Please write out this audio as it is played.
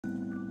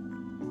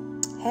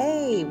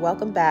Hey,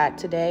 welcome back.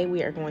 Today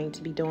we are going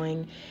to be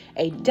doing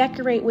a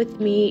Decorate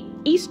With Me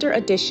Easter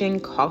edition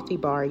coffee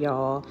bar,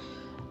 y'all.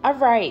 All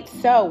right,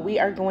 so we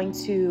are going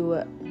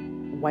to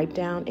wipe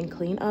down and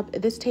clean up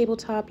this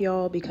tabletop,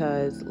 y'all,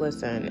 because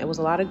listen, it was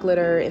a lot of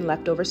glitter and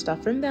leftover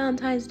stuff from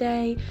Valentine's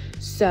Day.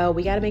 So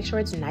we got to make sure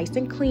it's nice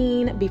and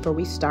clean before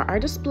we start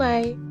our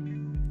display.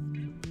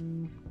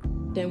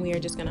 Then we are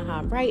just gonna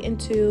hop right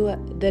into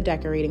the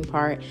decorating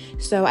part.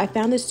 So I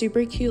found this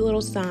super cute little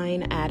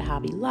sign at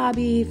Hobby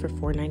Lobby for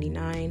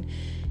 $4.99.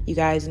 You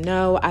guys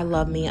know I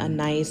love me a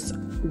nice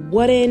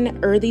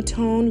wooden earthy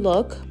tone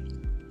look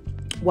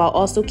while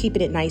also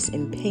keeping it nice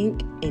and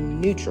pink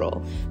and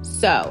neutral.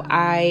 So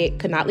I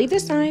could not leave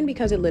this sign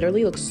because it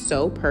literally looks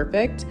so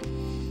perfect.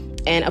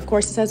 And of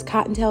course it says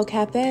Cottontail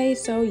Cafe,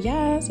 so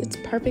yes, it's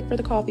perfect for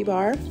the coffee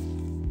bar.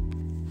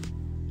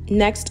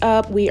 Next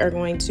up, we are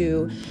going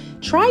to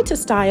try to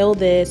style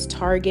this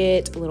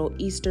Target little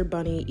Easter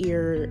bunny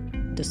ear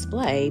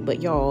display.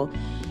 But y'all,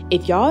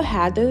 if y'all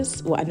had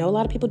this, well, I know a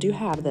lot of people do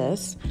have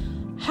this.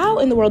 How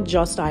in the world did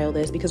y'all style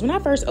this? Because when I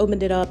first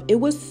opened it up, it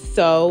was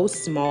so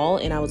small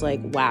and I was like,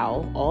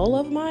 wow, all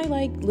of my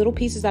like little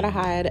pieces that I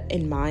had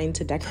in mind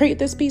to decorate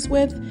this piece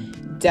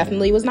with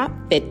definitely was not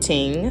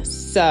fitting.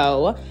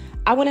 So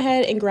I went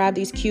ahead and grabbed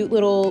these cute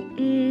little, what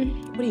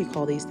do you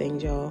call these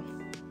things, y'all?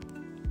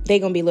 They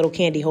gonna be little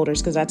candy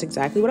holders because that's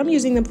exactly what I'm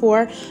using them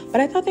for.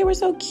 But I thought they were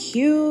so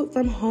cute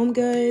from Home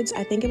Goods.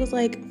 I think it was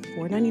like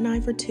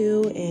 $4.99 for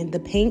two, and the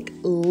pink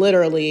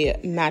literally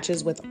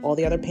matches with all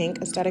the other pink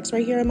aesthetics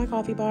right here in my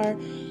coffee bar.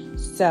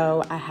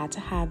 So I had to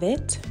have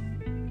it.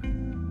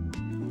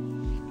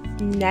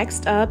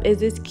 Next up is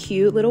this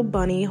cute little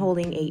bunny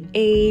holding an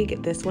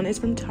egg. This one is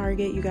from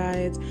Target, you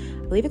guys.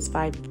 I believe it's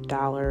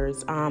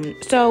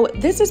 $5. So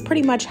this is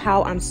pretty much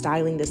how I'm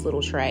styling this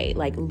little tray.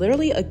 Like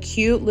literally a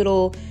cute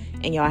little,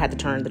 and y'all had to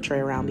turn the tray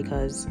around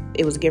because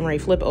it was getting ready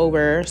to flip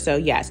over. So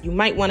yes, you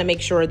might want to make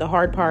sure the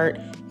hard part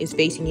is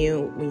facing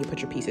you when you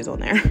put your pieces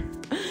on there.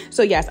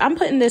 So yes, I'm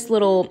putting this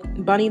little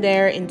bunny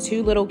there and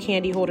two little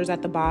candy holders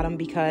at the bottom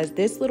because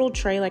this little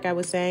tray, like I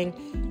was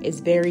saying,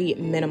 is very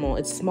minimal.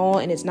 It's small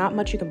and it's not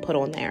much you can put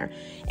on there.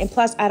 And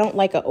plus, I don't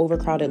like an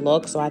overcrowded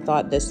look, so I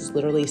thought this is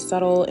literally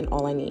subtle and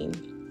all I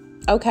need.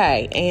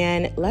 Okay,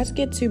 and let's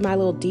get to my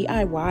little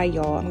DIY,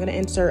 y'all. I'm gonna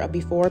insert a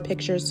before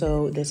picture,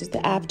 so this is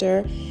the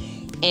after.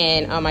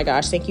 And oh my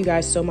gosh, thank you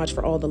guys so much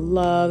for all the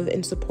love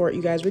and support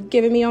you guys were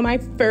giving me on my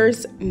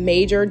first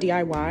major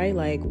DIY.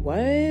 Like,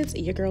 what?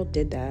 Your girl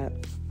did that.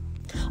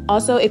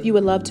 Also, if you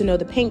would love to know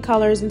the paint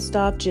colors and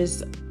stuff,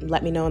 just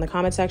let me know in the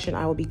comment section.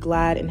 I will be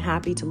glad and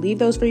happy to leave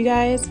those for you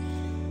guys.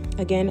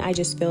 Again, I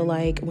just feel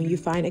like when you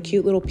find a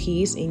cute little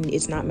piece and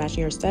it's not matching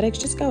your aesthetics,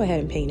 just go ahead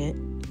and paint it.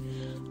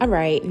 All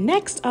right,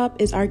 next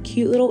up is our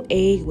cute little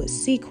egg with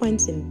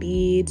sequins and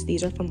beads.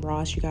 These are from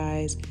Ross, you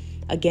guys.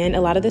 Again,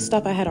 a lot of this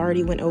stuff I had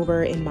already went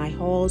over in my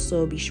haul,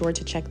 so be sure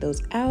to check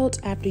those out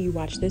after you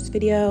watch this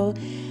video.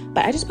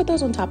 But I just put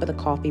those on top of the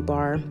coffee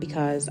bar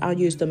because I'll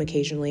use them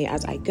occasionally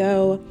as I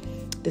go.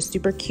 The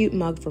super cute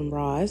mug from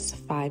Ross,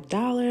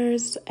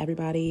 $5.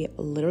 Everybody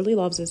literally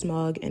loves this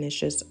mug and it's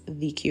just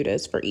the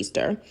cutest for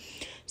Easter.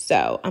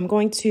 So I'm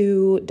going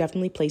to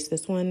definitely place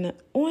this one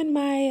on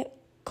my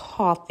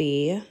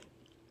coffee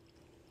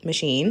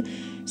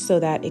machine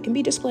so that it can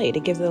be displayed.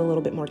 It gives it a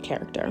little bit more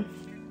character.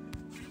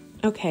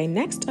 Okay,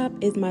 next up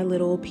is my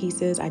little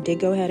pieces. I did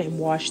go ahead and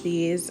wash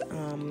these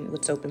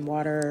with soap and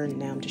water, and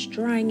now I'm just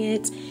drying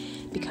it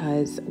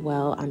because,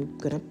 well, I'm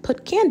gonna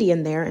put candy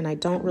in there and I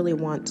don't really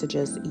want to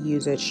just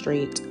use it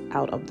straight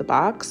out of the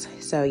box.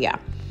 So yeah,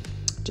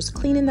 just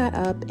cleaning that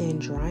up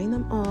and drying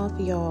them off,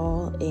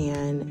 y'all.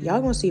 And y'all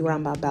gonna see where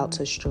I'm about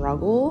to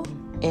struggle.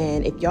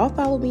 And if y'all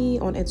follow me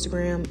on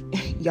Instagram,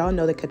 y'all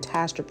know the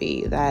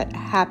catastrophe that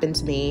happened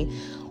to me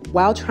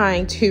while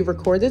trying to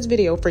record this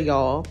video for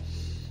y'all.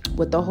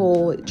 With the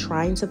whole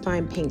trying to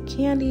find pink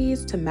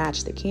candies to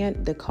match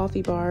the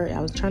coffee bar. I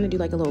was trying to do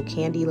like a little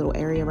candy little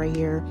area right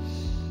here.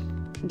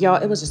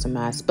 Y'all, it was just a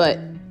mess. But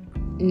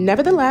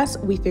nevertheless,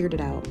 we figured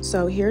it out.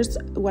 So here's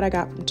what I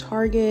got from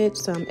Target,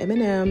 some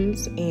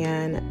M&Ms.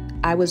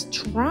 And I was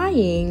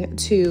trying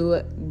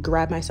to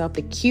grab myself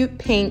the cute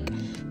pink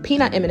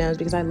peanut M&Ms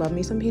because I love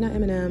me some peanut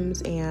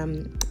M&Ms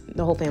and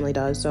the whole family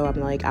does. So I'm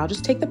like, I'll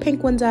just take the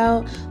pink ones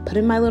out, put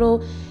in my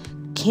little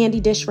candy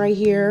dish right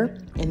here,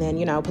 and then,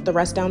 you know, put the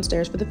rest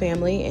downstairs for the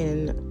family.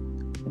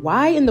 And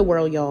why in the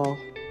world, y'all,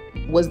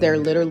 was there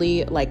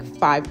literally like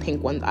 5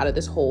 pink ones out of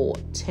this whole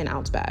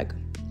 10-ounce bag?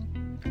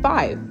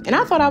 5. And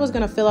I thought I was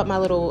gonna fill up my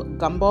little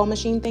gumball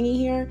machine thingy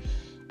here.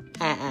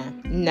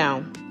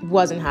 No,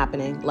 wasn't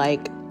happening.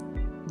 Like,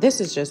 this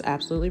is just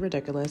absolutely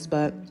ridiculous.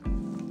 But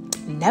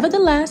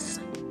nevertheless,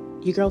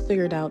 your girl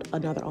figured out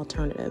another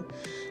alternative.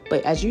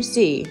 But as you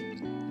see,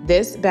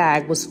 this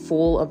bag was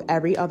full of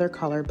every other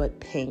color but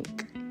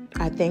pink.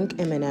 I think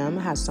M&M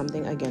has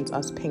something against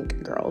us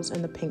pink girls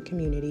in the pink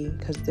community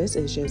because this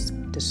is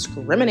just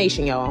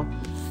discrimination, y'all.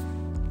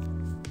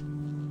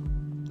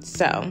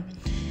 So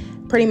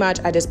pretty much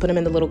I just put them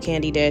in the little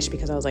candy dish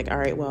because I was like, all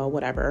right, well,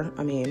 whatever.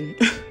 I mean,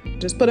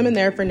 just put them in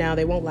there for now.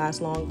 They won't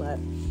last long, but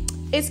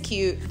It's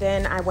cute.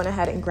 Then I went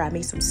ahead and grabbed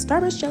me some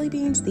Starburst jelly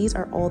beans. These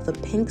are all the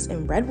pinks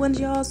and red ones,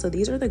 y'all. So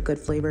these are the good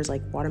flavors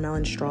like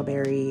watermelon,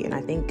 strawberry, and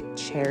I think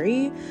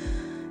cherry.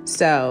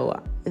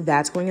 So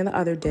that's going in the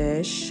other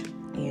dish.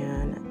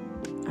 And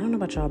I don't know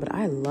about y'all, but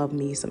I love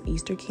me some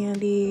Easter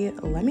candy.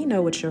 Let me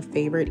know what's your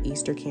favorite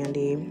Easter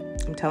candy.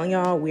 I'm telling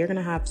y'all, we're going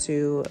to have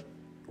to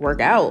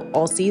work out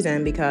all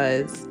season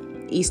because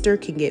Easter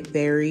can get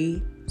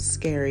very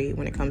scary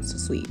when it comes to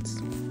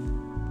sweets.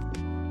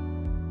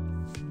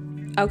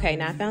 Okay,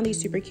 now I found these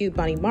super cute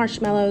bunny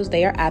marshmallows.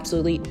 They are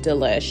absolutely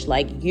delish.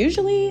 Like,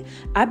 usually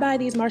I buy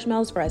these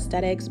marshmallows for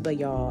aesthetics, but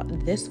y'all,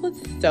 this was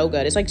so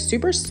good. It's like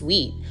super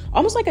sweet,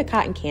 almost like a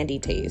cotton candy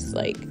taste.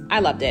 Like,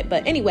 I loved it.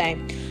 But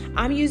anyway,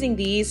 I'm using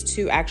these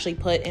to actually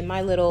put in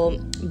my little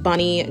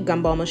bunny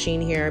gumball machine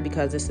here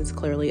because this is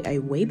clearly a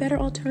way better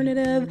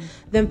alternative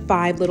than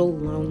 5 little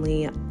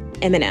lonely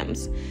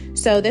M&Ms.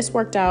 So this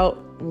worked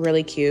out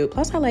really cute.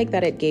 Plus, I like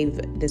that it gave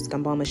this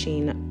gumball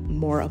machine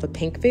more of a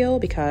pink feel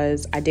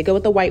because I did go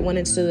with the white one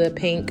instead of the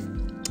pink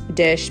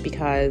dish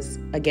because,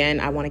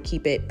 again, I want to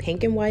keep it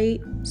pink and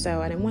white.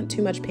 So I didn't want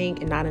too much pink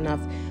and not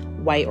enough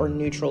white or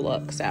neutral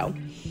look. So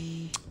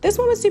this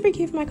one was super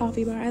cute for my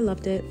coffee bar. I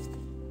loved it.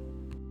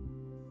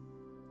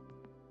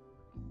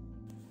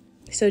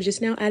 So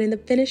just now adding the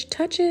finished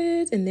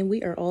touches and then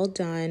we are all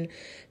done.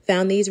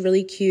 Found these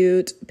really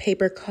cute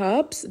paper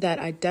cups that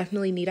I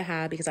definitely need to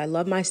have because I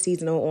love my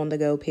seasonal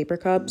on-the-go paper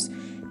cups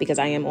because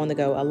I am on the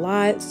go a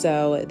lot.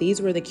 So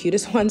these were the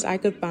cutest ones I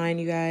could find,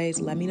 you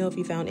guys. Let me know if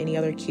you found any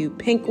other cute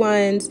pink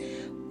ones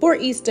for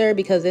Easter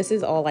because this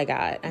is all I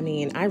got. I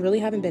mean, I really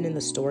haven't been in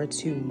the store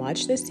too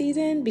much this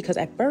season because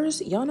at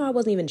first, y'all know I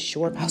wasn't even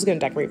sure if I was going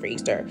to decorate for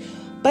Easter.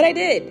 But I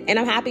did, and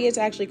I'm happy it's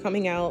actually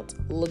coming out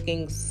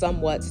looking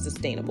somewhat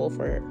sustainable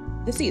for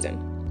the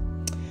season.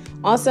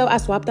 Also, I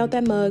swapped out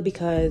that mug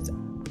because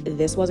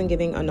this wasn't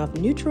giving enough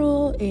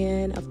neutral,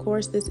 and of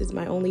course, this is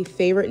my only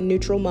favorite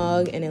neutral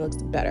mug, and it looks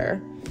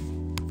better.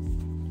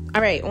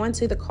 All right, on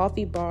to the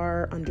coffee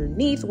bar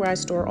underneath where I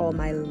store all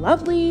my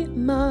lovely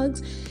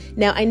mugs.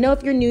 Now, I know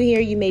if you're new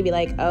here, you may be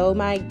like, oh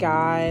my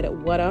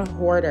God, what a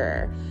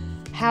hoarder.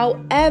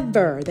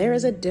 However, there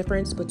is a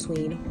difference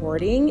between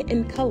hoarding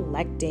and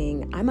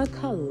collecting. I'm a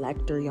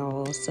collector,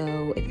 y'all.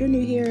 So if you're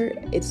new here,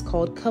 it's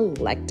called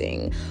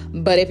collecting.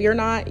 But if you're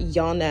not,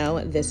 y'all know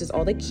this is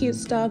all the cute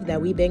stuff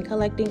that we've been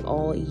collecting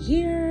all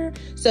year.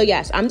 So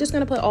yes, I'm just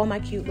going to put all my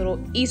cute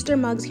little Easter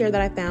mugs here that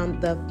I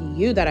found, the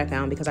few that I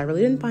found, because I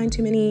really didn't find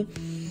too many.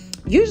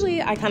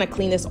 Usually I kind of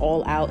clean this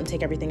all out and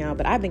take everything out,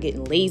 but I've been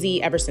getting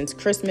lazy ever since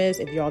Christmas.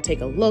 If y'all take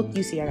a look,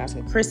 you see I got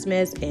some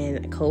Christmas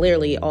and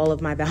clearly all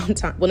of my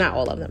Valentine, well, not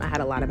all of them. I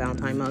had a lot of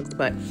Valentine mugs,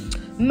 but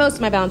most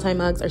of my Valentine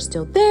mugs are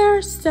still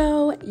there.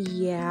 So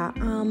yeah,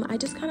 I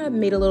just kind of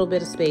made a little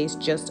bit of space,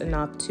 just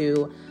enough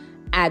to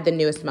add the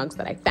newest mugs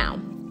that I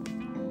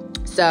found.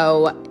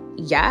 So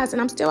yes,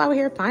 and I'm still out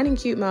here finding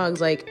cute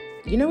mugs. Like,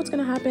 you know what's going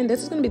to happen?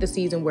 This is going to be the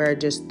season where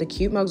just the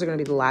cute mugs are going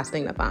to be the last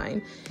thing to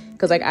find.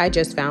 Because, like, I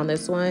just found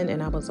this one,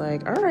 and I was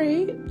like, all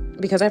right.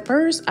 Because at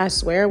first, I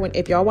swear,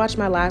 if y'all watched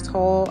my last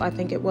haul, I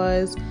think it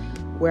was,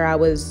 where I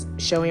was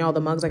showing all the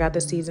mugs I got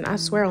this season, I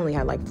swear I only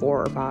had, like,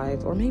 4 or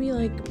 5. Or maybe,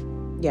 like,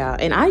 yeah.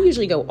 And I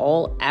usually go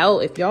all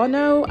out. If y'all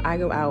know, I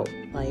go out.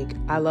 Like,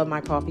 I love my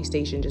coffee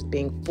station just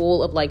being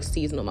full of, like,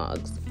 seasonal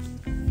mugs.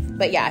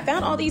 But, yeah, I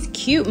found all these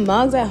cute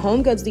mugs at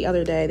Home Goods the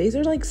other day. These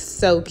are, like,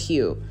 so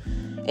cute.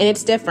 And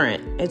it's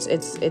different.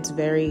 It's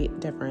very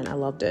different. I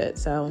loved it.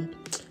 So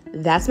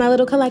that's my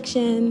little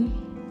collection.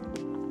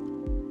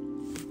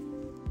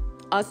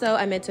 Also,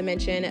 I meant to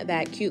mention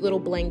that cute little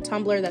bling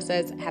tumbler that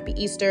says Happy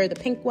Easter, the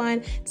pink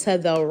one to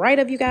the right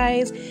of you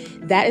guys.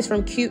 That is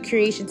from Cute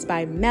Creations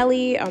by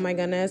Melly. Oh my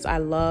goodness, I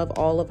love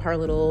all of her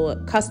little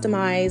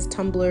customized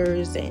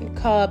tumblers and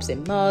cups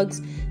and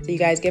mugs. So you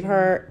guys give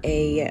her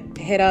a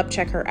hit up,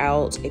 check her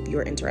out if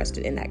you're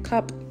interested in that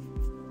cup.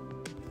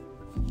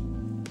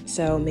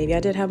 So maybe I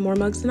did have more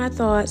mugs than I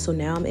thought. So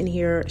now I'm in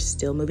here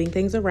still moving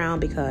things around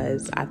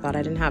because I thought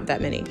I didn't have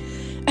that many.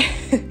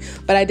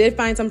 But I did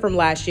find some from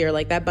last year,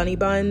 like that bunny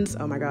buns.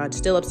 Oh my God,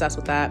 still obsessed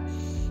with that.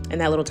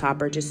 And that little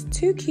topper, just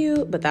too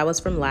cute. But that was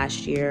from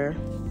last year.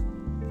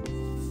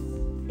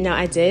 Now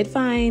I did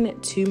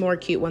find 2 more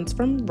cute ones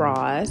from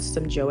Ross,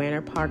 some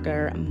Joanna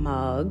Parker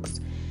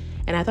mugs.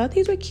 And I thought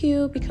these were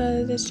cute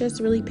because it's just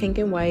really pink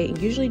and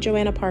white. Usually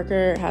Joanna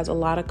Parker has a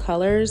lot of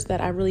colors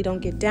that I really don't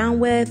get down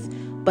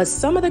with. But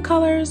some of the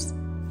colors,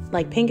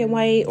 like pink and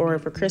white, or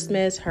for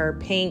Christmas, her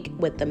pink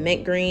with the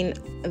mint green,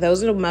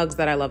 those are the mugs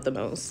that I love the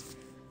most.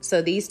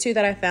 So these 2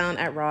 that I found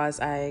at Ross,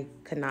 I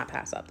could not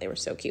pass up. They were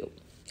so cute.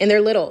 And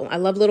they're little. I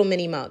love little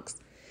mini mugs.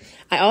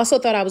 I also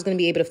thought I was going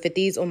to be able to fit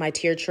these on my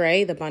tier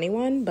tray, the bunny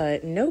one,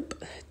 but nope,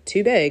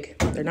 too big.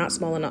 They're not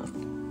small enough.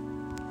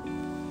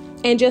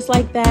 And just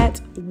like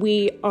that,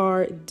 we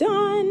are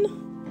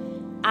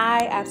done.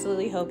 I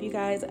absolutely hope you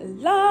guys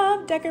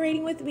love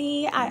decorating with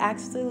me. I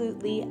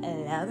absolutely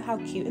love how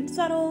cute and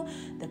subtle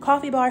the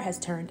coffee bar has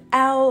turned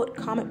out.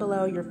 Comment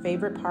below your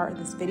favorite part of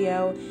this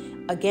video.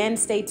 Again,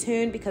 stay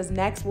tuned because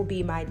next will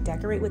be my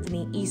Decorate With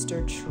Me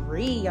Easter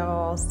tree,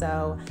 y'all.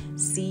 So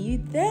see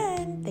you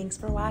then. Thanks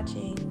for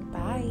watching.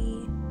 Bye.